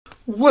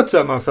What's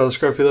up, my fellow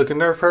scruffy looking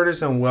nerf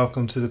herders, and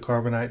welcome to the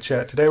Carbonite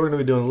Chat. Today we're going to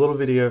be doing a little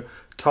video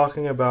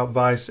talking about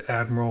Vice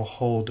Admiral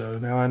Holdo.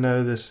 Now I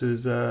know this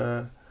is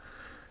a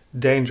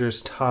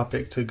dangerous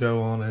topic to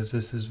go on, as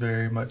this has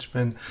very much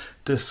been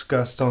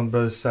discussed on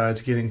both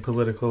sides, getting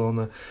political on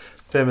the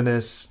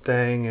feminist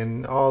thing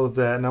and all of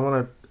that, and I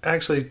want to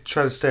actually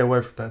try to stay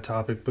away from that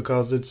topic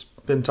because it's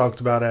been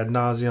talked about ad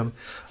nauseum.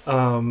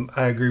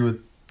 I agree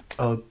with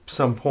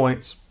some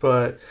points,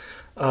 but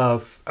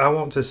I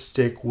want to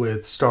stick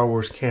with Star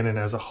Wars canon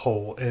as a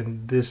whole,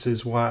 and this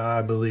is why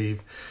I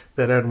believe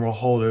that Admiral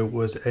Holdo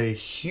was a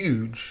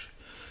huge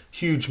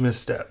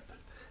misstep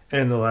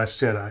in The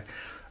Last Jedi.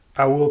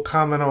 I will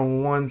comment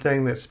on one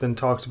thing that's been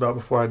talked about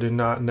before. I do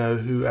not know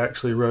who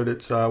actually wrote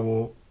it, so I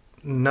will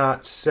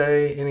not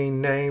say any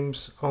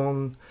names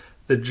on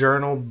the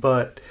journal,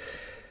 but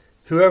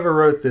whoever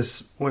wrote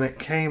this, when it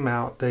came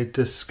out, they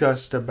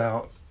discussed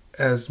about,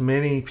 as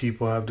many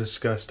people have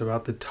discussed,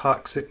 about the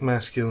toxic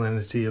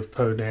masculinity of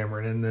Poe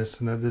Dameron in this,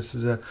 and that this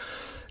is an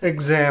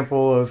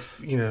example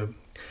of,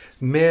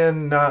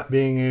 men not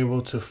being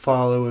able to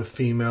follow a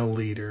female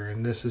leader,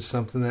 and this is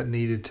something that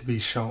needed to be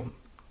shown.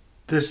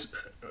 I'm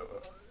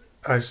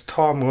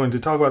going to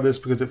talk about this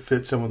because it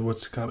fits in with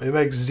what's to come. It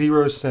makes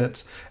zero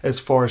sense as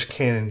far as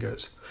canon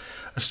goes.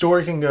 A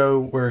story can go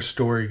where a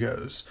story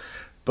goes,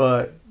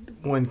 but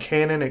when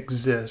canon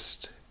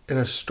exists and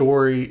a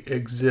story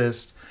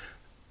exists,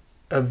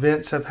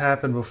 events have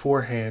happened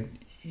beforehand,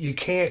 you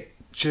can't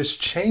just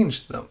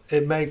change them.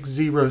 It makes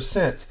zero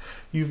sense.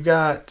 You've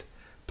got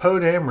Poe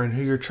Dameron,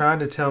 who you're trying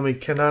to tell me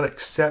cannot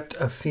accept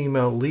a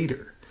female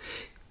leader.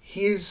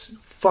 He's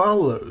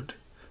followed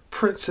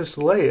Princess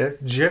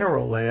Leia,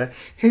 General Leia,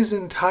 his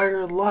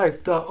entire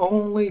life. The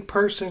only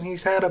person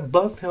he's had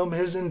above him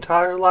his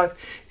entire life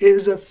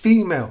is a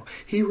female.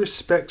 He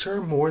respects her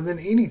more than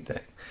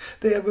anything.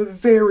 They have a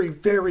very,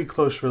 very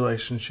close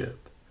relationship.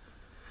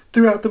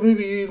 Throughout the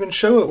movie, you even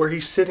show it where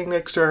he's sitting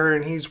next to her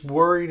and he's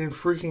worried and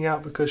freaking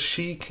out because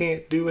she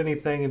can't do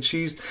anything and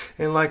she's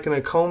in like in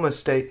a coma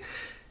state.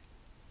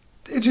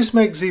 It just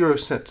makes zero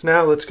sense.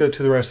 Now let's go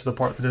to the rest of the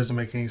part that doesn't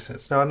make any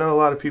sense. Now I know a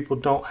lot of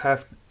people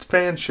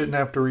fans shouldn't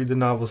have to read the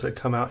novels that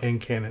come out in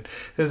canon.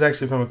 This is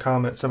actually from a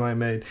comment somebody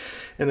made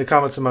in the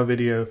comments of my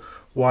video,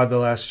 Why The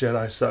Last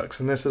Jedi Sucks.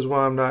 And this is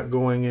why I'm not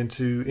going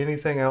into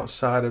anything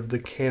outside of the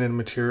canon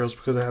materials,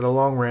 because I had a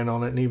long rant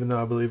on it, and even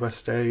though I believe I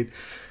stayed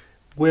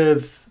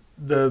with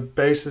the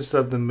basis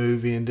of the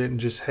movie and didn't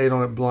just hate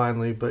on it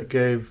blindly, but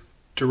gave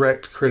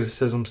direct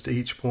criticisms to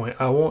each point,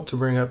 I want to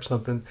bring up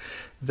something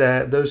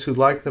that those who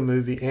like the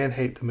movie and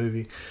hate the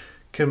movie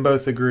can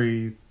both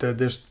agree that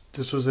this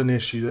was an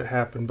issue that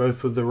happened,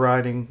 both with the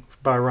writing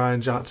by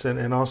Rian Johnson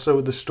and also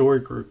with the story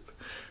group,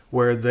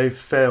 where they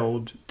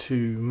failed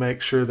to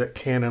make sure that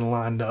canon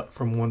lined up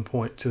from one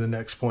point to the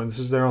next point. This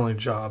is their only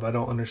job. I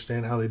don't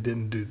understand how they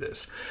didn't do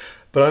this,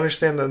 but I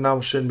understand that the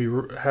novel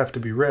shouldn't have to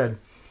be read.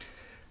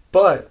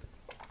 But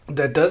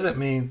that doesn't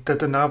mean that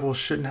the novel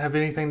shouldn't have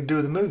anything to do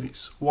with the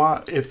movies.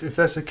 Why? If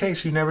that's the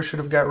case, you never should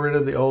have got rid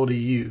of the old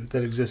EU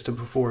that existed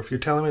before. If you're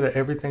telling me that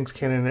everything's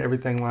canon and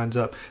everything lines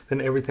up, then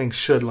everything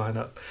should line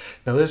up.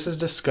 Now this is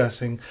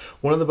discussing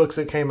one of the books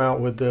that came out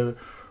with the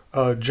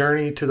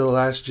Journey to the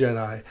Last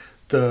Jedi,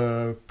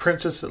 the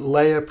Princess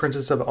Leia,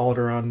 Princess of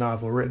Alderaan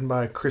novel, written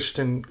by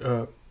Christian...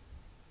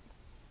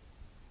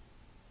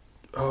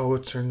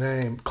 what's her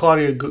name?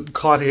 Claudia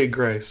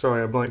Gray.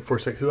 Sorry, I blanked for a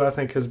sec. Who I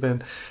think has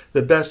been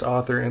the best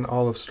author in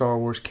all of Star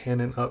Wars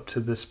canon up to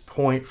this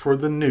point for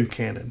the new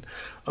canon.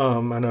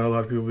 I know a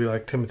lot of people will be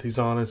like Timothy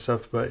Zahn and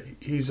stuff, but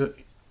I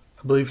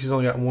believe he's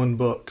only got one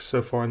book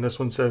so far in this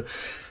one. So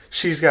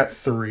she's got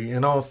 3,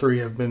 and all 3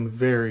 have been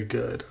very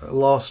good.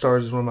 Lost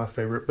Stars is one of my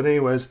favorite. But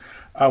anyways,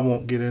 I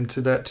won't get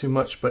into that too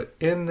much. But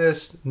in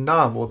this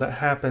novel that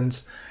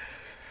happens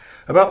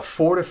about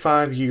 4 to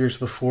 5 years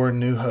before A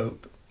New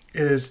Hope,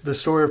 it is the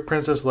story of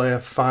Princess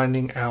Leia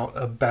finding out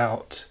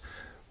about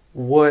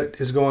what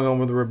is going on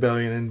with the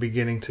rebellion and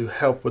beginning to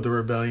help with the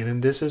rebellion.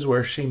 And this is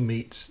where she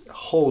meets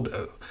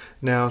Holdo.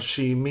 Now,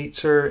 she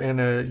meets her in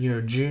a,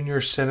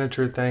 junior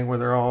senator thing where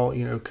they're all,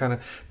 kind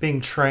of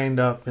being trained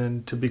up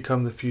and to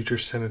become the future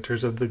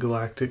senators of the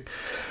Galactic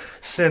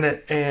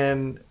Senate.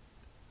 And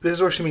this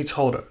is where she meets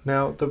Holdo.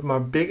 Now, my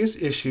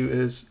biggest issue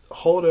is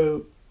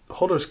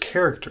Holdo's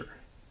character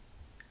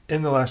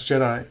in The Last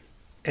Jedi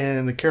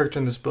and the character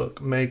in this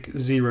book make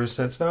zero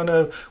sense. Now I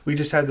know we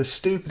just had this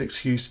stupid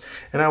excuse,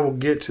 and I will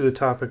get to the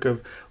topic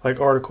of like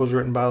articles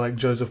written by like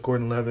Joseph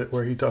Gordon-Levitt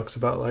where he talks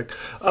about like,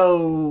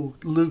 oh,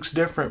 Luke's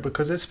different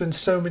because it's been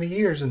so many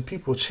years and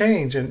people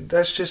change, and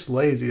that's just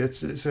lazy.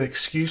 It's an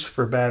excuse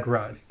for bad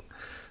writing.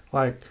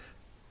 Like,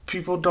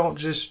 people don't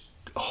just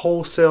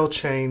wholesale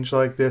change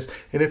like this,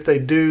 and if they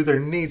do, there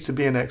needs to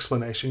be an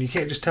explanation. You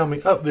can't just tell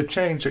me, oh, they've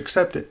changed,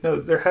 accept it. No,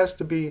 there has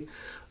to be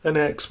an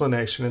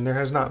explanation, and there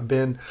has not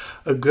been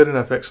a good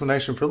enough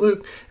explanation for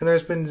Luke, and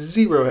there's been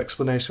zero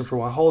explanation for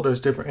why Holdo is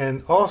different.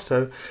 And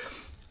also,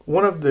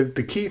 one of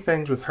the key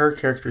things with her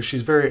character,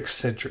 she's very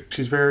eccentric.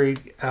 She's very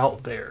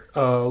out there.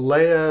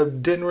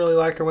 Leia didn't really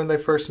like her when they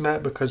first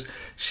met because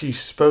she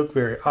spoke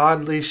very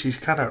oddly. She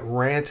kind of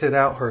ranted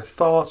out her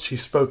thoughts. She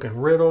spoke in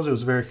riddles. It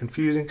was very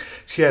confusing.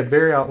 She had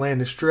very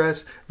outlandish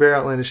dress, very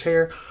outlandish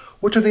hair,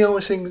 which are the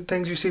only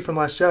things you see from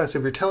Last Jedi. So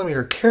if you're telling me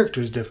her character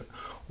is different,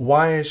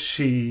 why is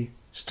she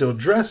still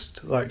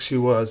dressed like she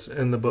was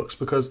in the books?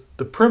 Because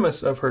the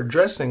premise of her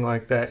dressing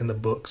like that in the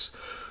books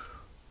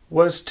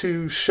was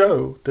to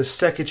show the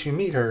second you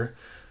meet her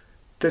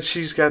that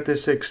she's got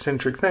this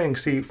eccentric thing.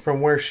 See,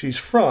 from where she's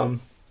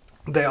from,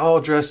 they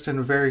all dressed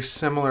in very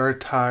similar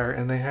attire,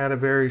 and they had a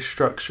very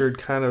structured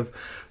kind of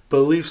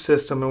belief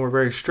system and were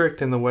very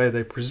strict in the way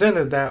they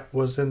presented that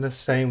was in the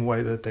same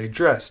way that they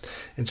dressed.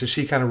 And so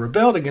she kind of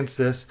rebelled against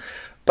this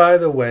by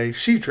the way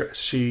she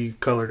dressed. She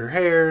colored her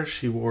hair,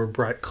 she wore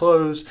bright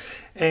clothes,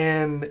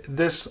 and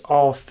this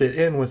all fit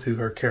in with who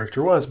her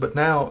character was. But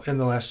now in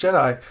The Last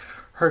Jedi,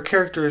 her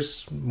character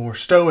is more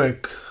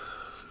stoic,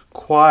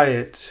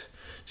 quiet.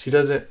 She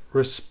doesn't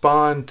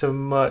respond to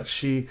much.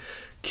 She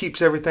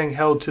keeps everything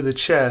held to the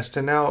chest.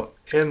 And now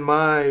in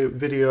my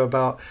video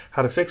about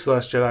how to fix The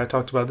Last Jedi, I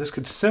talked about this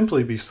could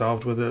simply be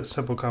solved with a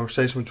simple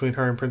conversation between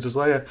her and Princess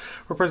Leia,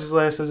 where Princess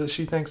Leia says that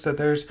she thinks that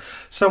there's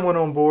someone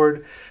on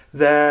board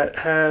that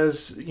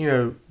has,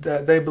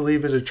 that they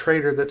believe is a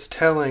traitor that's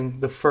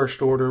telling the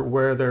First Order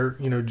where they're,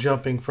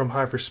 jumping from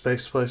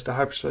hyperspace place to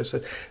hyperspace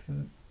place.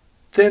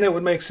 Then it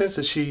would make sense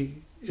that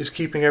she is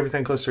keeping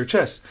everything close to her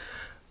chest.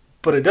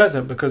 But it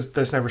doesn't, because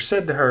that's never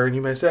said to her. And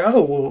you may say,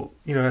 oh, well,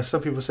 as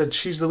some people said,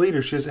 she's the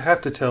leader. She doesn't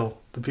have to tell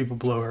the people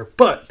below her.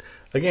 But,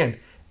 again,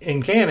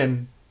 in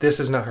canon, this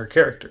is not her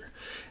character.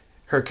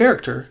 Her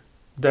character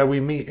that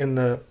we meet in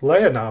the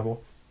Leia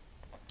novel,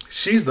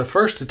 she's the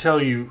first to tell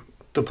you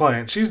the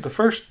plan. She's the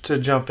first to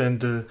jump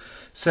into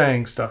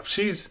saying stuff.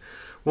 She's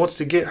wants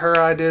to get her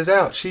ideas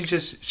out. She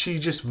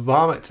just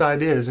vomits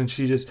ideas, and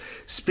she just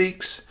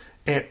speaks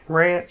and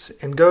rants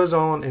and goes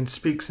on and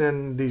speaks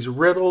in these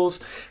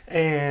riddles.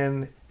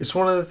 And it's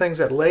one of the things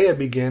that Leia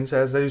begins,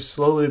 as they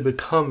slowly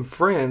become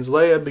friends,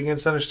 Leia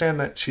begins to understand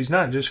that she's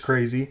not just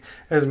crazy,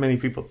 as many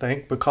people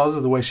think, because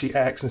of the way she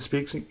acts and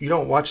speaks. You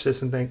don't watch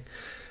this and think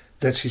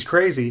that she's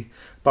crazy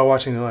by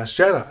watching The Last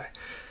Jedi.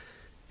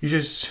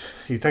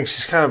 You think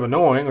she's kind of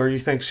annoying, or you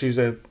think she's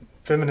a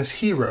feminist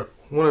hero,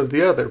 one or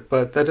the other,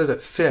 but that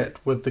doesn't fit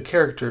with the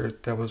character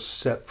that was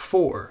set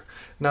before.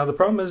 Now, the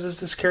problem is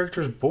this character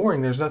is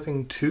boring. There's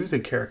nothing to the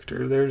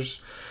character.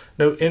 There's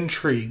no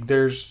intrigue.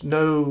 There's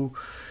no,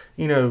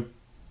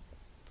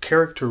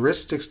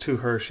 characteristics to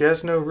her. She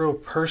has no real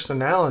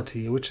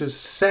personality, which is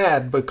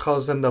sad,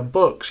 because in the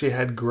book she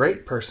had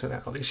great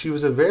personality. She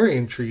was a very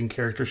intriguing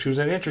character. She was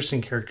an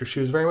interesting character. She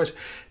was very much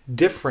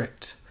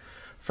different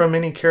from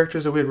any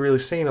characters that we had really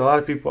seen. A lot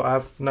of people,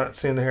 I've not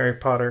seen the Harry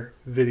Potter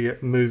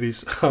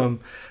movies,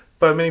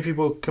 but many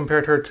people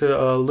compared her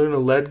to Luna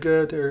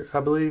Lovegood, or I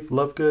believe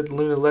Lovegood,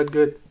 Luna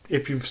Lovegood.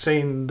 If you've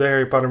seen the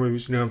Harry Potter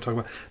movies, you know what I'm talking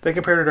about. They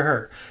compared her to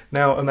her.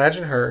 Now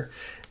imagine her,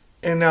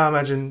 and now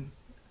imagine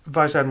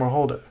Vice Admiral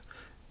Holdo.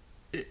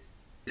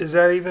 Is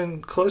that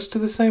even close to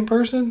the same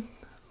person?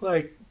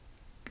 Like,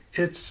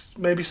 it's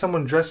maybe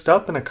someone dressed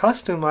up in a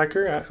costume like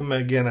her.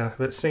 Again, I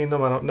haven't seen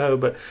them, I don't know,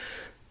 but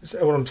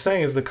what I'm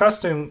saying is the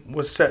costume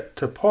was set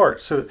to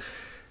part. So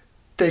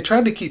they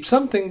tried to keep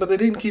something, but they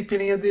didn't keep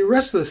any of the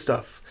rest of the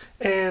stuff.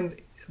 And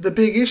the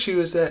big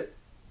issue is that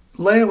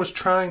Leia was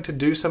trying to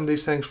do some of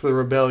these things for the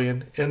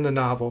rebellion in the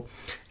novel,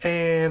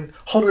 and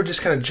Holdo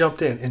just kind of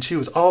jumped in, and she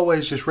was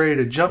always just ready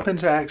to jump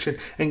into action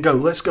and go,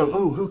 let's go.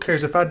 Oh, who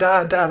cares? If I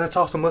die, I die. That's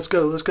awesome. Let's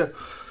go.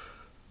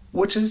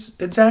 Which is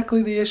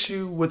exactly the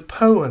issue with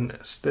Poe in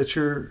this. That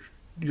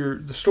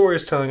the story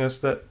is telling us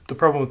that the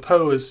problem with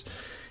Poe is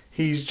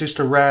he's just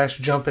a rash,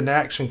 jump into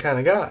action kind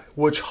of guy,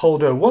 which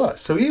Holdo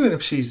was. So even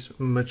if she's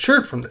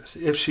matured from this,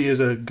 if she is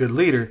a good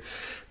leader,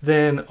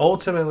 then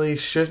ultimately,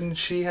 shouldn't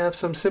she have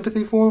some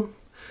sympathy for him?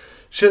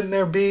 Shouldn't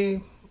there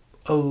be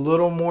a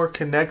little more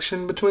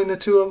connection between the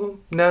two of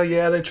them? Now,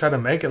 yeah, they try to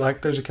make it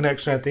like there's a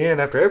connection at the end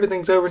after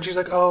everything's over, and she's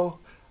like, oh,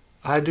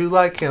 I do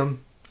like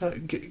him.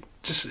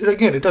 Just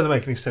again, it doesn't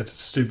make any sense.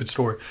 It's a stupid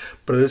story.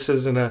 But this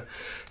isn't a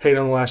hate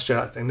on the Last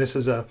Jedi thing. This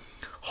is a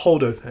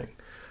Holdo thing.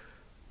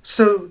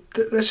 So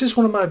that's just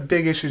one of my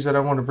big issues that I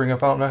want to bring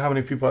up. I don't know how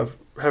many people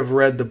have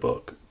read the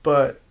book,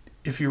 but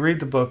if you read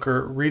the book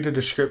or read a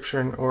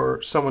description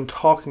or someone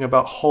talking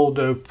about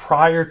Holdo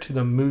prior to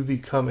the movie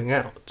coming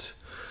out,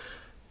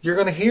 you're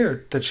going to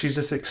hear that she's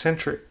this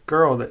eccentric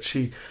girl, that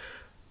she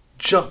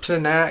jumps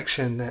into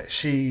action, that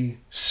she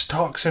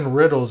stalks in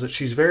riddles, that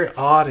she's very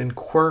odd and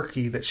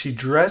quirky, that she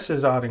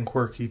dresses odd and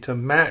quirky to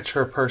match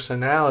her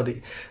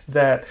personality,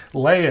 that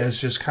Leia is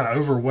just kind of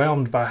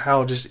overwhelmed by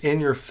how just in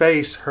your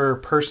face her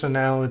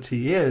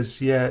personality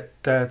is, yet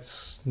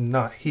that's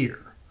not here.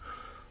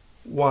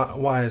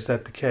 Why is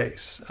that the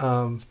case?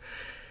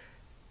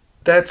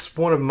 That's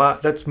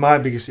my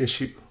biggest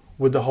issue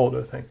with the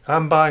Holdo thing.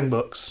 I'm buying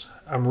books.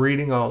 I'm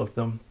reading all of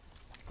them.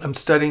 I'm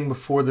studying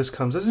before this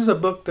comes. This is a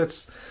book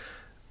that's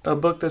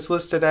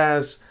listed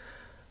as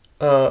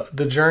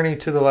The Journey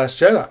to the Last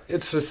Jedi.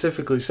 It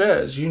specifically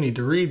says you need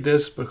to read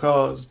this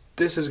because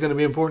this is going to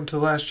be important to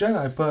the Last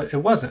Jedi, but it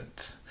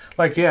wasn't.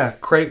 Like, yeah,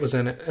 Crate was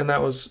in it, and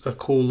that was a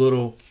cool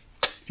little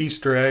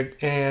Easter egg.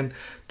 And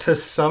to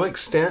some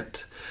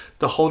extent,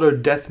 the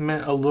Holdo death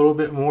meant a little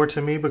bit more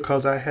to me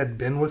because I had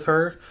been with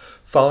her,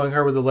 following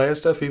her with the Leia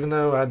stuff, even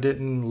though I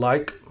didn't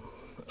like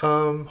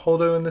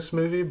Holdo in this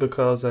movie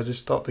because I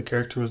just thought the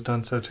character was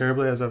done so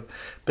terribly, as I've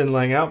been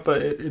laying out.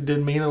 But it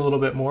did mean a little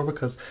bit more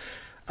because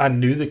I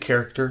knew the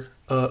character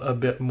a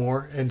bit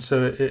more, and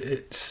so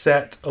it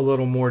set a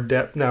little more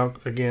depth. Now,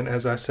 again,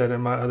 as I said in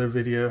my other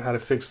video, How to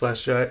Fix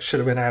Last Jedi, it should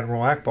have been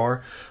Admiral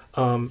Akbar.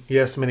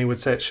 Yes, many would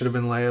say it should have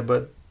been Leia,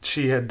 but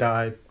she had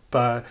died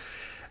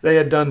they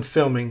had done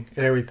filming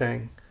and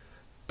everything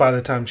by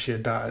the time she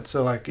had died.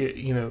 So, like,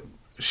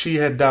 she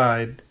had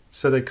died,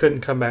 so they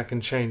couldn't come back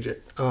and change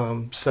it.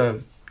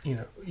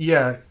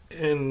 Yeah,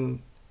 and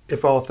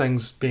if all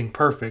things being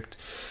perfect,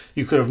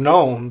 you could have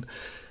known,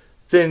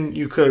 then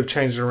you could have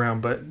changed it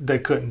around, but they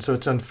couldn't. So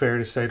it's unfair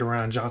to say to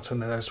Rian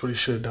Johnson that that's what he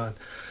should have done.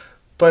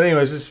 But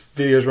anyways, this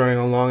video is running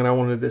along, and I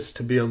wanted this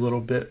to be a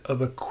little bit of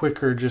a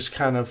quicker just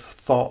kind of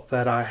thought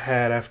that I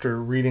had after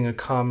reading a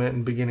comment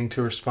and beginning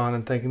to respond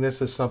and thinking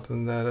this is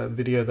something that a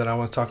video that I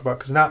want to talk about,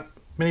 because not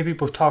many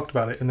people have talked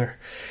about it in their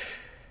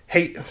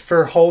hate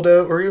for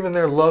Holdo or even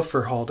their love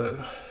for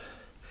Holdo.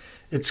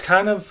 It's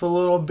kind of a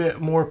little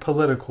bit more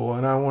political,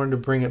 and I wanted to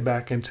bring it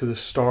back into the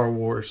Star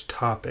Wars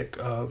topic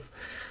of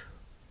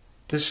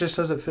this just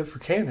doesn't fit for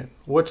canon.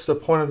 What's the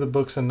point of the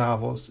books and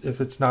novels if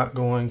it's not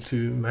going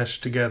to mesh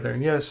together?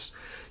 And yes,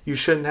 you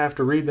shouldn't have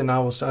to read the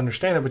novels to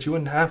understand it, but you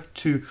wouldn't have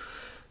to.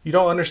 You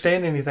don't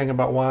understand anything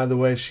about why the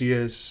way she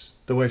is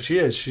the way she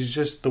is. She's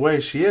just the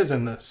way she is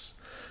in this,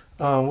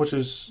 which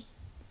is,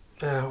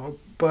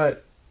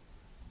 but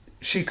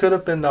she could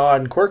have been the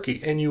odd and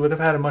quirky, and you would have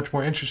had a much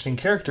more interesting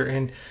character,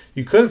 and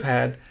you could have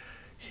had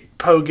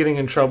Poe getting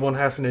in trouble and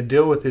having to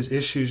deal with his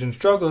issues and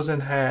struggles,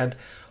 and had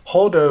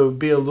Holdo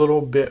be a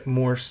little bit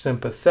more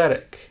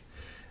sympathetic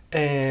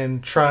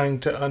and trying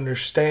to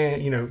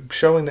understand,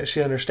 showing that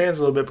she understands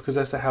a little bit, because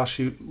that's how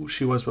she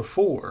was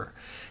before.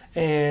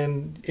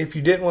 And if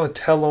you didn't want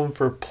to tell them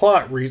for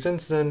plot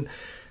reasons, then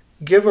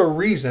give a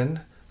reason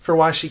for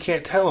why she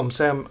can't tell him.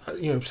 Say,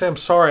 I'm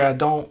sorry,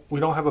 we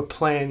don't have a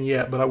plan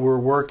yet, but we're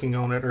working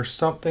on it, or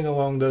something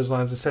along those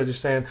lines, instead of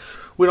just saying,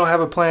 we don't have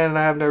a plan and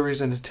I have no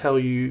reason to tell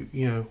you,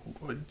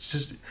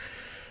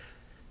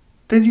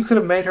 then you could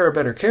have made her a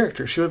better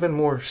character. She would have been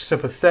more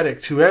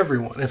sympathetic to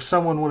everyone. If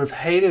someone would have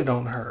hated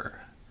on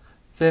her,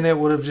 then it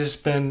would have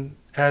just been,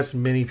 as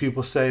many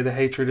people say the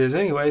hatred is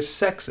anyway,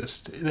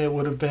 sexist. It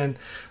would have been,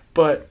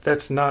 but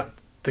that's not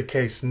the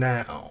case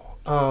now.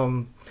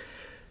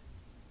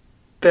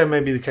 That may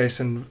be the case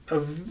in a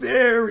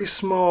very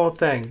small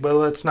thing, but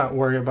let's not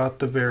worry about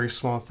the very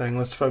small thing.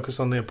 Let's focus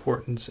on the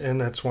importance, and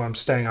that's why I'm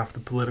staying off the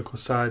political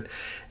side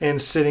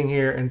and sitting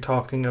here and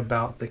talking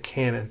about the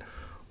canon.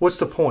 What's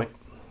the point?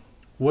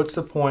 What's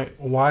the point?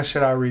 Why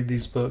should I read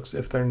these books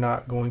if they're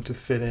not going to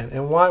fit in?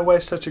 And why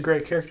waste such a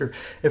great character?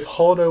 If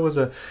Holdo was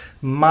a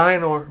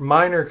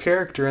minor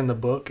character in the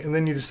book, and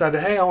then you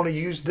decided, hey, I want to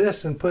use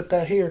this and put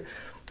that here,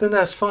 then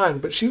that's fine.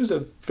 But she was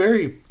a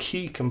very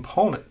key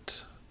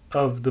component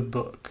of the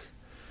book.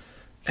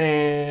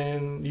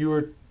 And you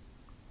were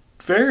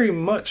very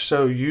much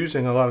so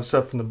using a lot of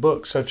stuff from the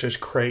book, such as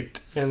Crate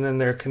and then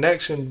their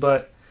connection,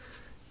 but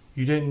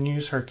you didn't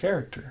use her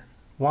character.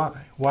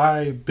 Why?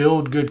 Why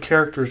build good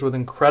characters with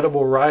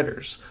incredible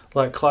writers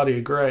like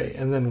Claudia Gray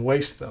and then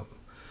waste them?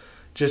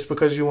 Just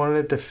because you wanted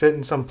it to fit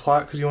in some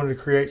plot, because you wanted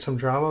to create some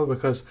drama,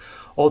 because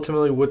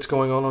ultimately what's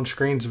going on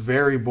screen is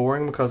very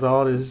boring, because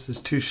all it is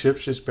two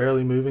ships just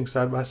barely moving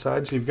side by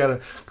side. So you've got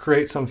to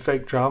create some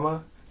fake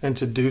drama, and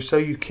to do so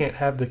you can't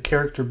have the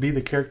character be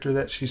the character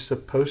that she's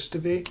supposed to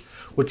be,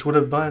 which would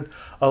have been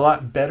a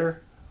lot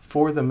better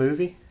for the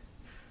movie.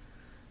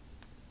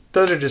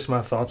 Those are just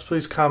my thoughts.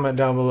 Please comment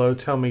down below.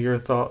 Tell me your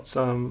thoughts.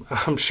 I'm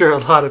sure a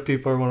lot of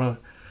people want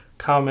to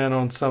comment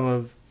on some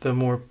of the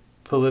more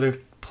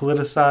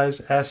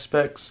politicized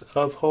aspects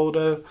of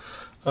Holdo.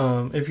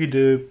 If you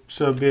do,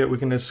 so be it. We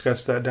can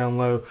discuss that down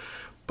low.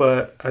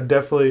 But I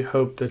definitely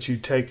hope that you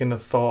take into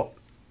thought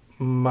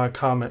my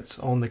comments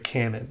on the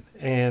canon,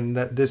 and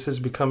that this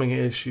is becoming an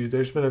issue.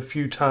 There's been a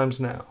few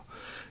times now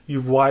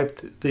you've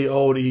wiped the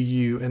old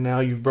EU, and now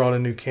you've brought a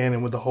new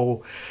canon with the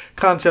whole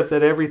concept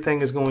that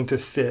everything is going to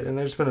fit. And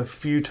there's been a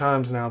few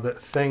times now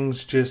that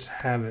things just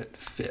haven't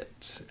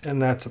fit,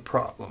 and that's a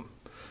problem.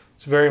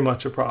 It's very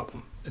much a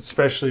problem,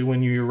 especially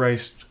when you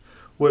erased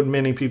what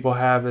many people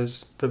have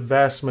as the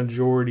vast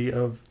majority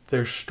of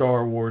their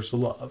Star Wars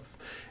love,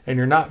 and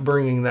you're not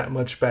bringing that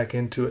much back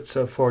into it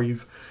so far.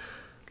 You've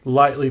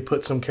lightly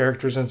put some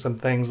characters and some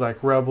things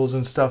like Rebels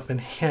and stuff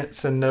and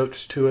hints and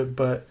notes to it,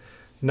 but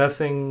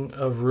nothing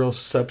of real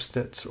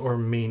substance or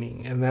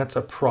meaning. And that's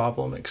a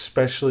problem,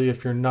 especially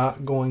if you're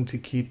not going to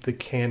keep the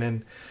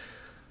canon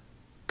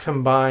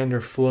combined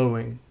or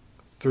flowing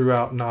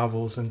throughout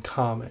novels and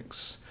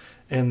comics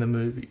and the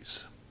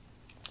movies.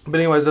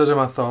 But anyways, those are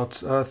my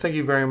thoughts. Thank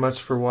you very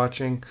much for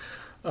watching.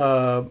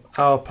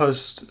 I'll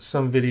post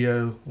some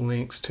video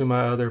links to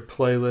my other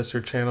playlists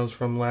or channels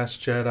from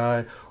Last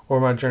Jedi or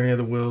my Journey of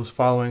the Wheels,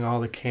 following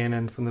all the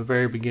canon from the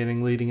very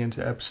beginning leading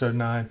into episode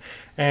 9,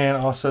 and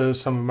also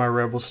some of my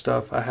Rebel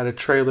stuff. I had a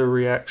trailer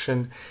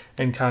reaction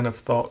and kind of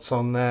thoughts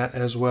on that,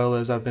 as well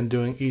as I've been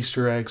doing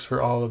Easter eggs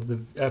for all of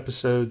the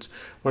episodes.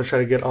 I'm going to try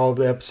to get all of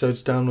the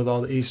episodes done with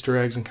all the Easter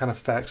eggs and kind of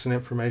facts and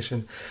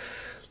information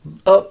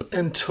up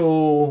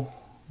until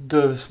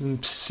the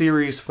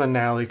series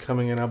finale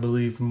coming in, I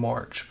believe,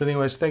 March. But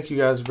anyways, thank you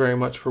guys very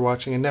much for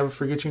watching, and never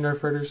forget, you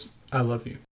Nerf herders, I love you.